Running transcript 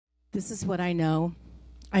This is what I know.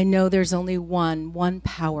 I know there's only one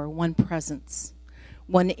power, one presence,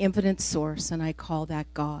 one infinite source, and I call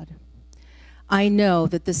that God. I know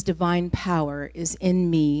that this divine power is in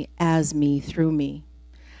me, as me, through me.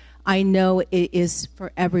 I know it is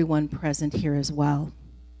for everyone present here as well.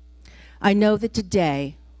 I know that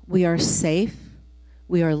today we are safe,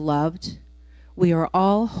 we are loved, we are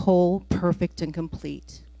all whole, perfect, and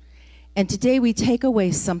complete. And today we take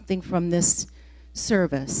away something from this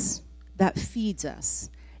service that feeds us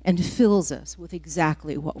and fills us with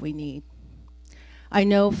exactly what we need. I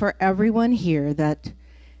know for everyone here that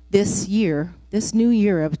this year, this new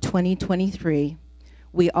year of 2023,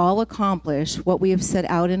 we all accomplish what we have set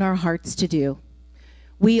out in our hearts to do.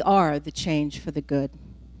 We are the change for the good.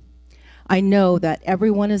 I know that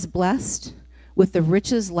everyone is blessed with the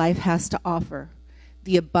riches life has to offer,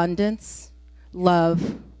 the abundance,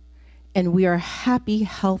 love, and we are happy,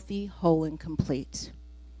 healthy, whole, and complete.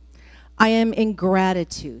 I am in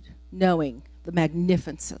gratitude, knowing the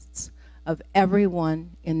magnificence of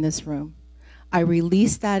everyone in this room. I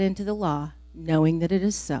release that into the law, knowing that it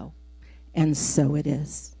is so, and so it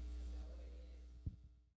is.